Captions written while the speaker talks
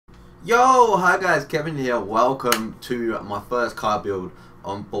Yo, hi guys, Kevin here. Welcome to my first car build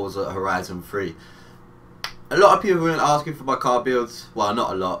on FORZA Horizon 3. A lot of people have been asking for my car builds. Well,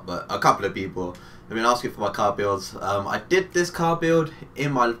 not a lot, but a couple of people have been asking for my car builds. I did this car build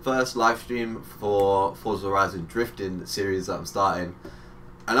in my first live stream for FORZA Horizon Drifting series that I'm starting.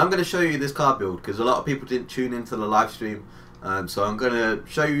 And I'm going to show you this car build because a lot of people didn't tune into the live stream. So I'm going to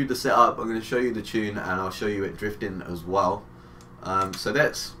show you the setup, I'm going to show you the tune, and I'll show you it drifting as well. So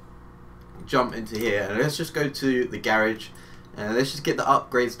let's jump into here and let's just go to the garage and let's just get the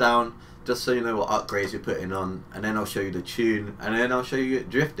upgrades down, just so you know what upgrades you're putting on, and then I'll show you the tune, and then I'll show you it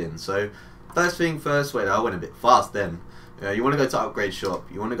drifting. So first thing first, wait, I went a bit fast then. You want to go to upgrade shop,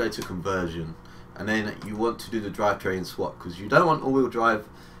 you want to go to conversion, and then you want to do the drivetrain swap because you don't want all-wheel drive,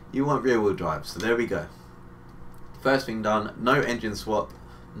 you want rear-wheel drive. So there we go. First thing done, no engine swap,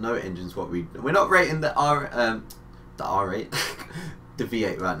 no engine swap. We're not rating the R8 the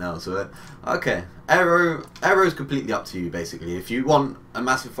V8 right now, so okay. Aero is completely up to you basically. If you want a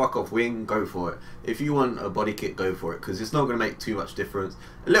massive fuck off wing, go for it. If you want a body kit, go for it, because it's not going to make too much difference.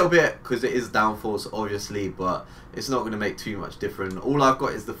 A little bit because it is downforce obviously, but it's not going to make too much difference. All I've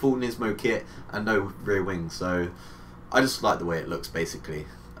got is the full Nismo kit and no rear wing, so I just like the way it looks basically.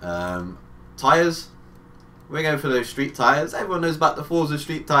 Tires, we're going for those street tires. Everyone knows about the FORZA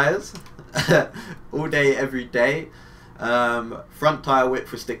street tires. All day every day. Front tyre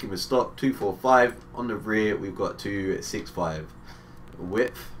width, we're sticking with stock 245. On the rear we've got 265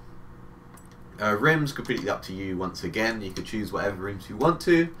 width. Rims completely up to you. Once again, you can choose whatever rims you want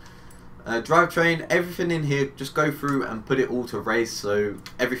to. Drivetrain, everything in here just go through and put it all to race. So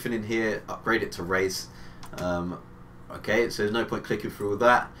everything in here, upgrade it to race. Okay, so there's no point clicking through all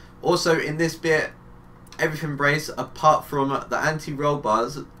that. Also in this bit, everything race apart from the anti-roll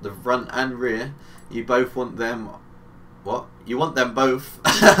bars, the front and rear. You both want them. What? You want them both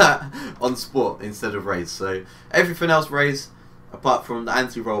on sport instead of race. So everything else race apart from the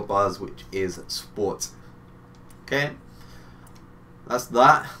anti-roll bars, which is sport. Okay, that's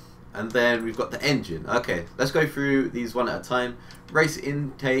that. And then we've got the engine. Okay, let's go through these one at a time. Race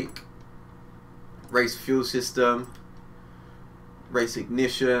intake, race fuel system, race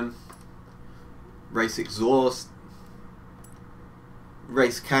ignition, race exhaust,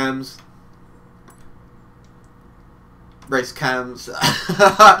 race cams, race cams.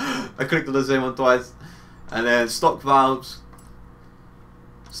 I clicked on the same one twice. And then stock valves,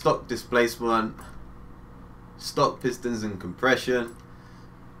 stock displacement, stock pistons and compression,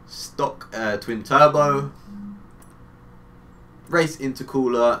 stock twin turbo, race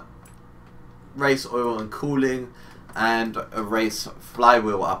intercooler, race oil and cooling, and a race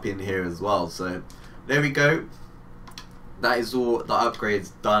flywheel up in here as well. So there we go. That is all the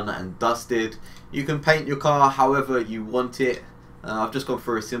upgrades done and dusted. You can paint your car however you want it. I've just gone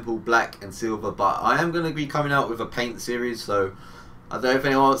for a simple black and silver, but I am going to be coming out with a paint series, so I don't know if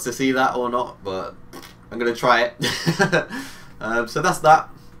anyone wants to see that or not, but I'm going to try it. So that's that.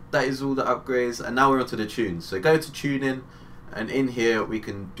 That is all the upgrades, and now we're onto the tunes. So go to tuning, and in here we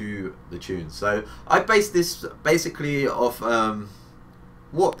can do the tunes. So I based this basically off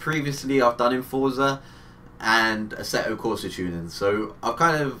what previously I've done in FORZA and a set of Corsa tuning. So I've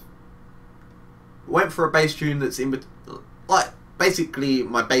kind of went for a bass tune that's in, like, basically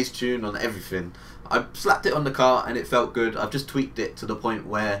my bass tune on everything. I slapped it on the car and it felt good. I've just tweaked it to the point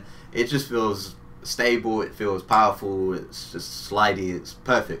where it just feels stable, it feels powerful, it's just slidey, it's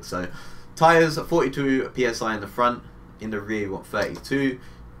perfect. So tires, 42 psi in the front, in the rear you want 32.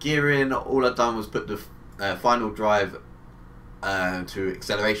 Gearing, all I've done was put the final drive to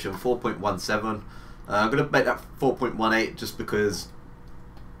acceleration 4.17. I'm going to make that 4.18 just because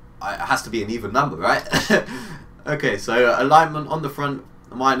it has to be an even number, right? Okay, so alignment on the front,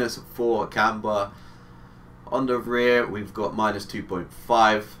 -4 camber. On the rear, we've got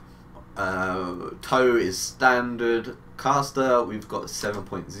 -2.5. Toe is standard. Caster, we've got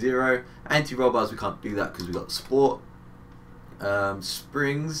 7.0. Anti-roll bars, we can't do that because we've got sport.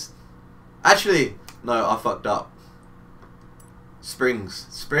 Springs. Actually, no, I fucked up. Springs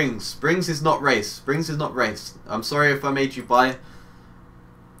is not race. Springs is not race. I'm sorry if I made you buy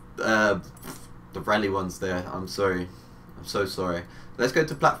the rally ones there. I'm sorry. I'm so sorry. Let's go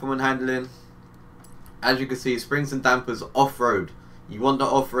to platform and handling. As you can see, springs and dampers off-road. You want the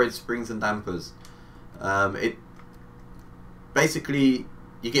off-road springs and dampers. It basically,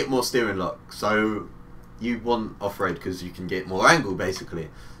 you get more steering lock, so you want off-road because you can get more angle basically.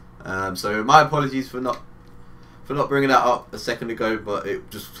 So my apologies for not bringing that up a second ago, but it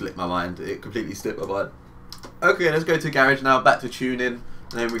just slipped my mind. It completely slipped my mind. Okay, let's go to garage now, back to tuning.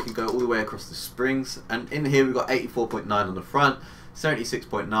 And then we can go all the way across the springs, and in here we've got 84.9 on the front,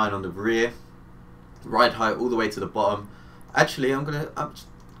 76.9 on the rear. Ride height all the way to the bottom. Actually, I'm gonna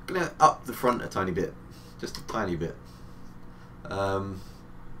up the front a tiny bit, just a tiny bit.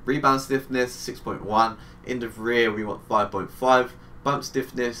 Rebound stiffness 6.1. In the rear we want 5.5. Bump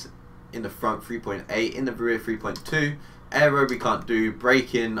stiffness in the front 3.8. In the rear 3.2. Aero we can't do.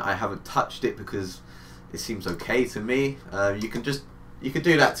 Braking I haven't touched it because it seems okay to me. You can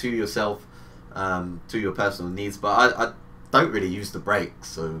do that to yourself, to your personal needs. But I don't really use the brakes,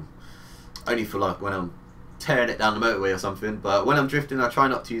 so only for like when I'm tearing it down the motorway or something. But when I'm drifting, I try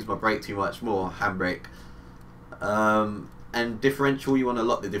not to use my brake too much, more handbrake. And differential, you want to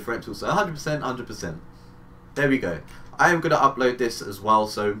lock the differential, so 100%, 100%. There we go. I am going to upload this as well,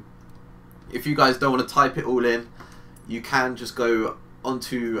 so if you guys don't want to type it all in, you can just go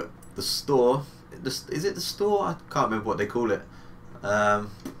onto the store. Is it the store? I can't remember what they call it. And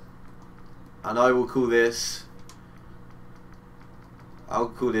I will call this, I'll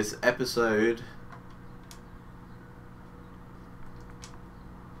call this episode,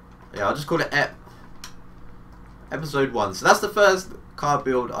 yeah, I'll just call it episode 1. So that's the first car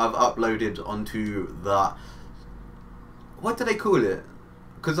build I've uploaded onto the, what do they call it?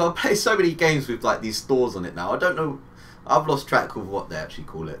 Because I play so many games with like these stores on it now. I don't know, I've lost track of what they actually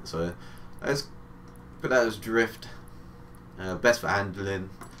call it. So let's put that as drift. Best for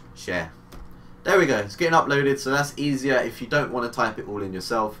handling, share. There we go, it's getting uploaded, so that's easier. If you don't want to type it all in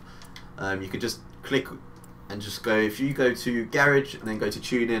yourself, you could just click and just go, if you go to garage and then go to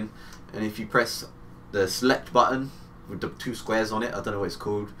tuning, and if you press the select button with the 2 squares on it, I don't know what it's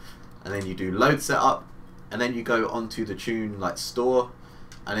called, and then you do load setup, and then you go onto the tune like store,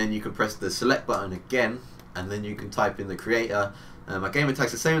 and then you can press the select button again, and then you can type in the creator. My gamer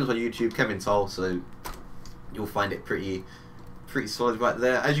tag's the same as on YouTube, Kevin Toll, so you'll find it pretty solid right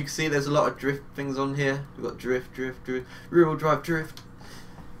there. As you can see, there's a lot of drift things on here. We've got drift, rear wheel drive drift.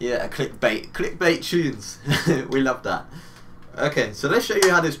 Yeah, clickbait tunes. We love that. Okay, so let's show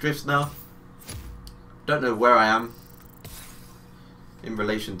you how this drifts now. Don't know where I am in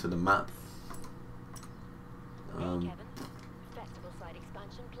relation to the map. Kevin, festival site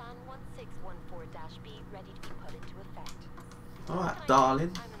expansion plan 1614-B ready to be put into effect. Alright,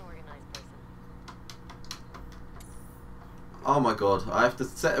 darling. I'm an organized person. Oh my god, I have to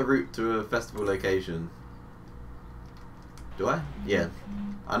set a route to a festival location. Do I? Yeah.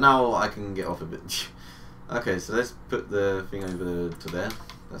 Now I can get off a bit. Okay, so let's put the thing over to there.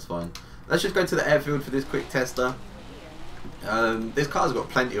 That's fine. Let's just go to the airfield for this quick tester. This car's got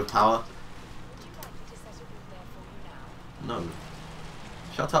plenty of power. No.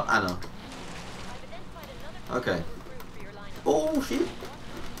 Shut up, Anna. Okay. Oh shit.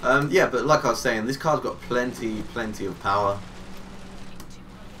 Yeah, but like I was saying, this car's got plenty of power.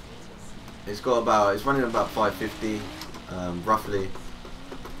 It's running about 550, roughly.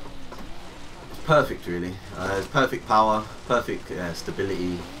 It's perfect, really. It's perfect power, perfect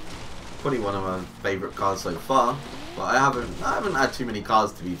stability. Probably one of my favourite cars so far. But I haven't had too many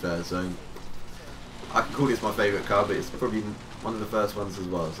cars, to be fair, so I can call this my favourite car, but it's probably one of the first ones as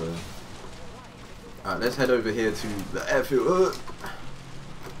well. So, alright, let's head over here to the airfield.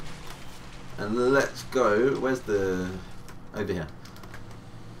 And let's go. Where's the... over here.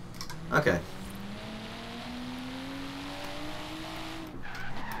 Okay.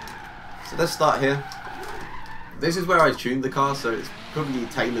 So let's start here. This is where I tuned the car, so it's probably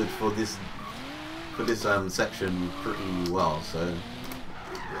tailored for this section pretty well. So.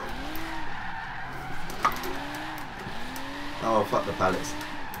 Oh, fuck the pallets.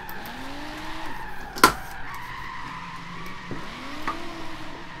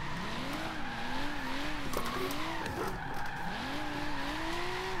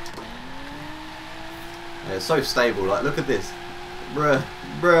 Yeah, it's so stable. Like, look at this. Bruh.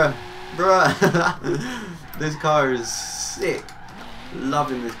 This car is sick.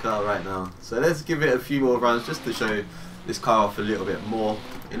 Loving this car right now. So let's give it a few more runs just to show this car off a little bit more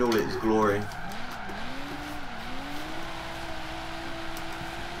in all its glory.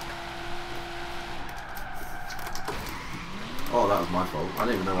 Oh, that was my fault. I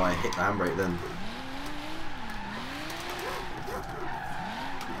didn't even know why I hit the handbrake then.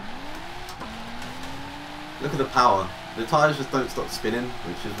 Look at the power. The tyres just don't stop spinning,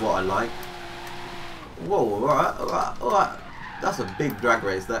 which is what I like. Whoa, alright. That's a big drag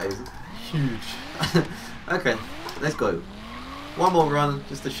race, that is huge. Okay, let's go. One more run,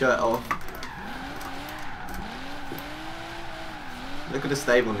 just to show it off. Look at the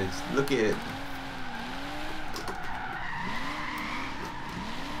stableness, look at it.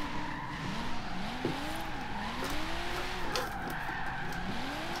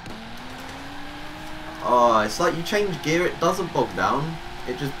 Oh, it's like you change gear, it doesn't bog down.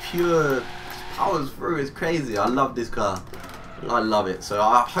 It just pure powers through. It's crazy. I love this car. I love it. So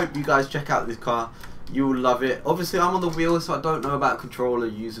I hope you guys check out this car. You will love it. Obviously I'm on the wheel, so I don't know about controller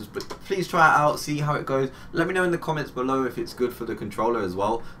users, but please try it out, see how it goes. Let me know in the comments below if it's good for the controller as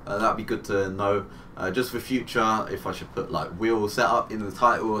well. That'd be good to know, just for future, if I should put like wheel setup in the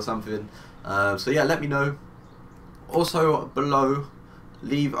title or something. So yeah, let me know. Also below,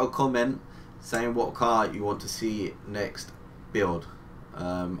 leave a comment saying what car you want to see next build.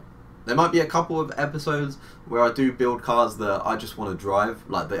 There might be a couple of episodes where I do build cars that I just want to drive,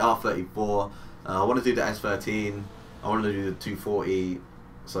 like the R34. I want to do the S13. I want to do the 240.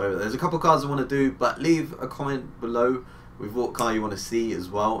 So there's a couple of cars I want to do, but leave a comment below with what car you want to see as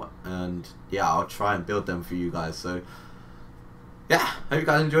well, and yeah, I'll try and build them for you guys. So yeah, hope you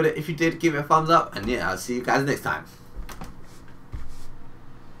guys enjoyed it. If you did, give it a thumbs up, and yeah, I'll see you guys next time.